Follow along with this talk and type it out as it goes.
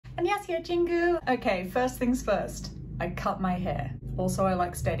안녕하세요, 친구. Okay, first things first. I cut my hair. Also, I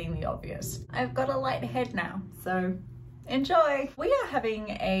like stating the obvious. I've got a light head now, so enjoy! We are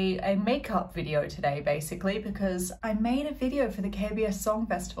having a makeup video today, basically, because I made a video for the KBS Song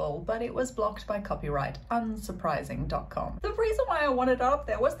Festival, but it was blocked by copyright, unsurprising.com. The reason why I wanted it up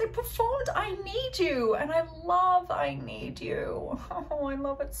there was they performed I Need You, and I love I Need You. Oh, I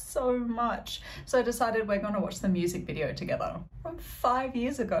love it so much. So I decided we're gonna watch the music video together from 5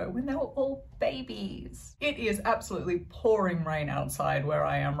 years ago when they were all babies. It is absolutely pouring rain outside where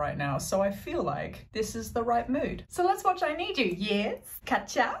I am right now, so I feel like this is the right mood. So let's watch I Need You. Yes,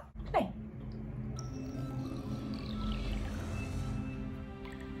 catcha, play.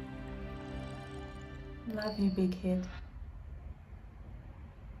 Love you, big head.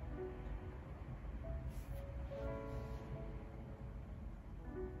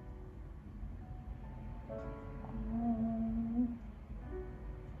 Oh,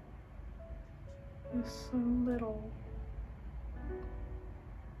 you're so little.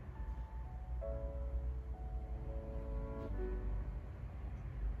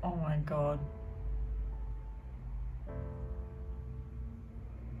 Oh my God.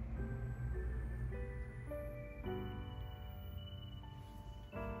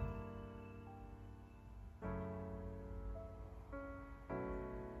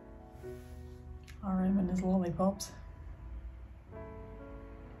 RM and his lollipops.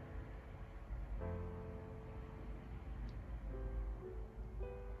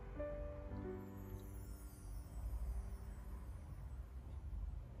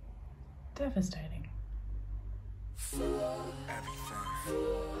 Devastating.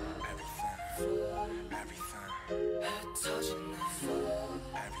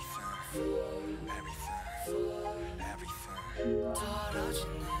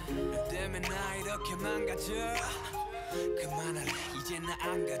 때문에 나 이렇게 망가져 그만할래 이제 나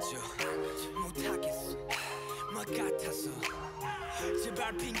안 가져 못하겠어 뭐 같아서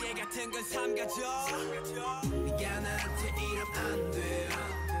제발 핑계 같은 건 삼가져 네가 나한테 이러면 안 돼요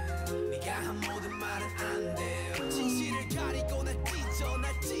네가 한 모든 말은 안 돼요 진실을 가리고 날 찢어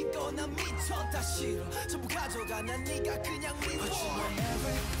날 찢고 난 미쳐 다 싫어 전부 가져가 난 네가 그냥 미워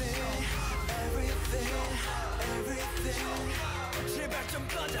Everything Everything Everything 제발 좀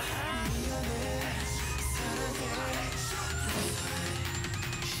꺼져 미안해 사랑해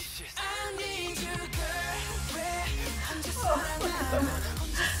I need you girl 왜 혼자 사랑하고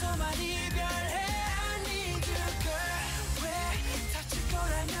혼자서만 이별해 I need you girl 왜 다칠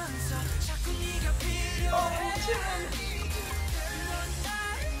거라면서 자꾸 네가 필요해 I need you girl 넌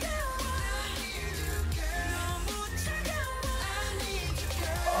나를 태워 I need you girl 너무 차가워 I need you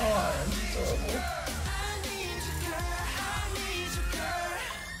girl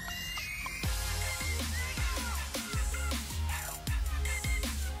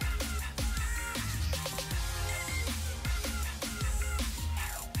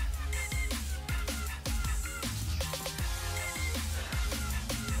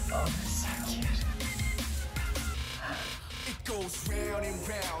Oh, that's so cute. It goes round and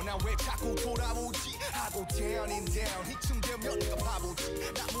round. 나 왜 자꾸 돌아오지? 하고 down and down. 이쯤 되면 네가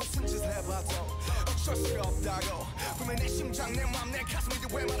바보지. 나 무슨 짓을 해봐도 어쩔 수가 없다고. 분명 내 심장, 내 맘, 내 가슴인데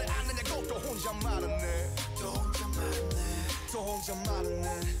왜 말을 안 하냐고. 또 혼자 말았네. 또 혼자 말았네. 또 혼자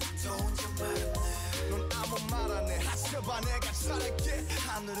말았네. 또 혼자 말았네. 넌 아무 말 안 해. 하셔봐 내가 잘할게.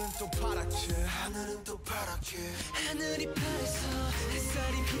 하늘은 또 파랗게. 하늘은 또 파랗게. 하늘이 파래서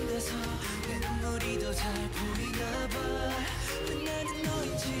햇살이 빛나서 내 눈물이 더 잘 보이나 봐. 왜 나는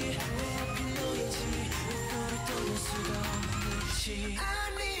너인지 왜 하필 너인지 왜 너를 떠날 수가 없는지 I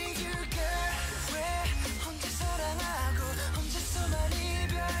need you girl 왜 혼자 사랑하고 혼자서만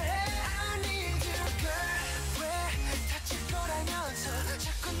이별해 I need you girl 왜 다칠 거라면서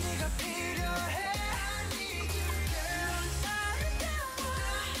자꾸 네가 필요해 I need you girl 넌 나를 태워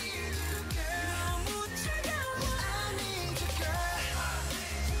I need you girl 너무 차가워 I need you girl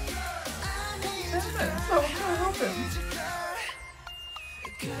I need you girl I need you girl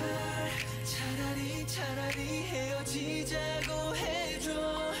차라리 헤어지자고 해줘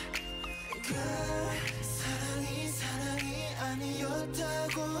girl 사랑이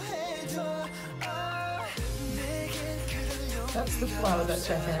아니었다고 해줘 That's the flower that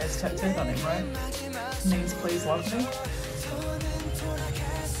Jackie has tattooed on him, right? Means please love me.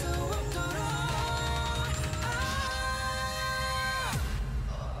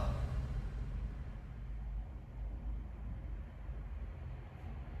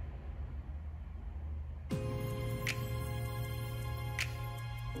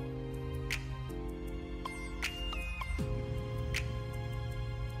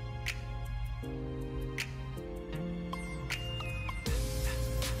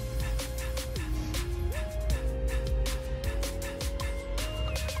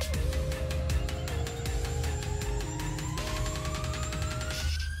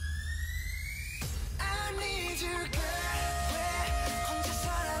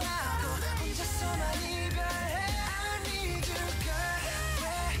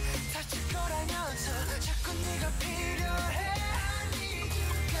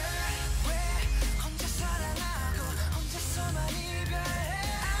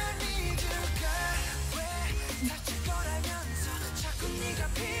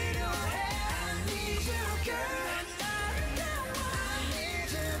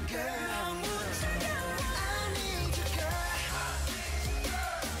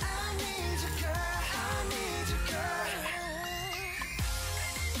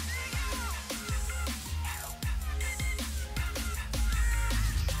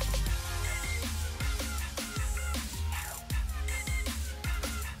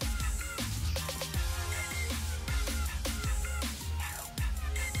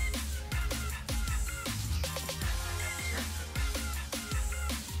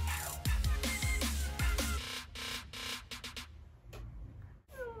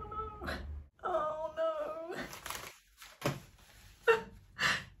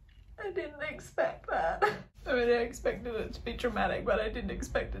 I expected it to be dramatic, but I didn't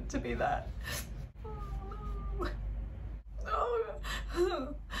expect it to be that.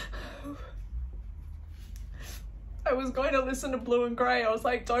 Oh. I was going to listen to Blue and Grey. I was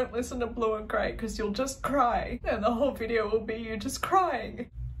like, don't listen to Blue and Grey because you'll just cry. And the whole video will be you just crying.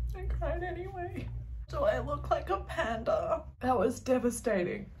 I cried anyway. Do I look like a panda? That was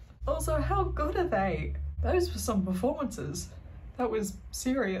devastating. Also, how good are they? Those were some performances. That was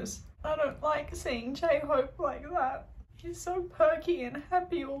serious. I don't like seeing J-Hope like that. He's so perky and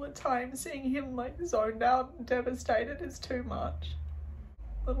happy all the time. Seeing him like zoned out and devastated is too much.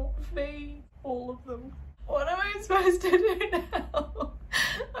 Little V, all of them. What am I supposed to do now?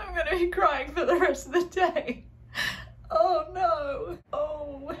 I'm gonna be crying for the rest of the day. Oh no.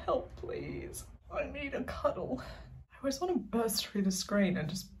 Oh, help please. I need a cuddle. I always want to burst through the screen and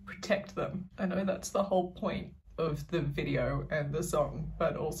just protect them. I know that's the whole point of the video and the song,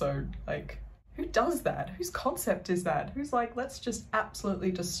 but also like, who does that? Whose concept is that? Who's like, let's just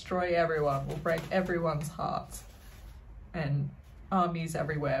absolutely destroy everyone. We'll break everyone's hearts. And armies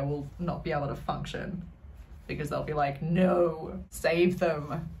everywhere will not be able to function because they'll be like, no, save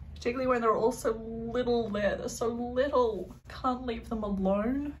them. Particularly when they're all so little there. They're so little. Can't leave them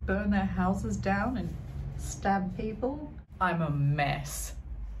alone. Burn their houses down and stab people. I'm a mess.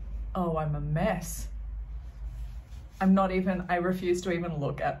 Oh, I'm a mess. I refuse to even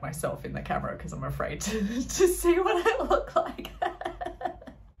look at myself in the camera because I'm afraid to see what I look like.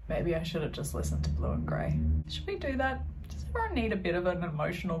 Maybe I should have just listened to Blue and Grey. Should we do that? Does everyone need a bit of an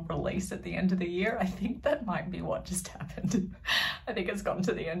emotional release at the end of the year? I think that might be what just happened. I think it's gotten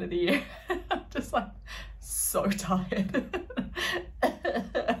to the end of the year. I'm just like so tired.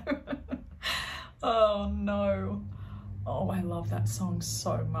 Oh no. Oh, I love that song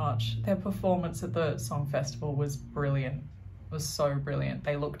so much. Their performance at the song festival was brilliant. It was so brilliant.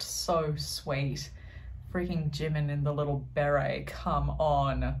 They looked so sweet. Freaking Jimin in the little beret, come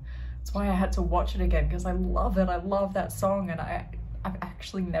on. That's why I had to watch it again because I love it. I love that song and I've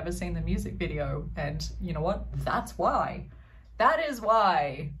actually never seen the music video. And you know what? That's why. That is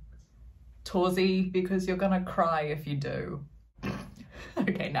why. Torzy, because you're gonna cry if you do.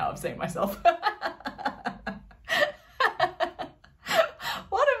 Okay, now I've seen myself.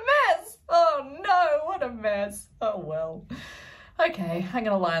 Mess. Oh well. Okay, I'm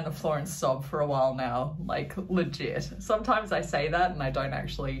gonna lie on the floor and sob for a while now, like legit. Sometimes I say that and I don't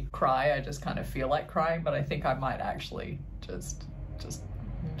actually cry, I just kind of feel like crying, but I think I might actually just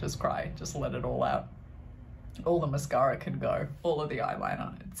cry, just let it all out. All the mascara can go, all of the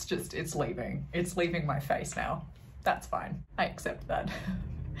eyeliner, it's leaving my face now. That's fine, I accept that.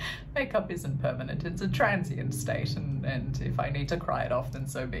 Makeup isn't permanent, it's a transient state and if I need to cry it off, then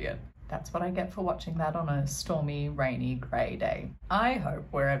so be it. That's what I get for watching that on a stormy, rainy, grey day. I hope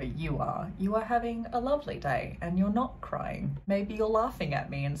wherever you are having a lovely day and you're not crying. Maybe you're laughing at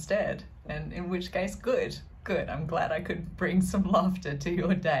me instead, and in which case, good. Good, I'm glad I could bring some laughter to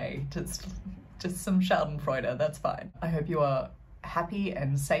your day. Just some schadenfreude, that's fine. I hope you are happy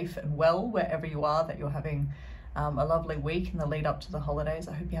and safe and well wherever you are, that you're having a lovely week in the lead up to the holidays.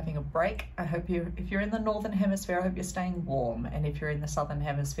 I hope you're having a break. I hope if you're in the Northern Hemisphere, I hope you're staying warm. And if you're in the Southern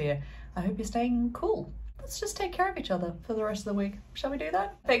Hemisphere, I hope you're staying cool. Let's just take care of each other for the rest of the week. Shall we do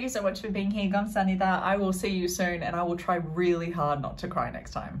that? Thank you so much for being here. 감사합니다. I will see you soon and I will try really hard not to cry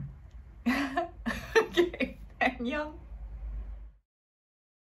next time. Okay, 안녕.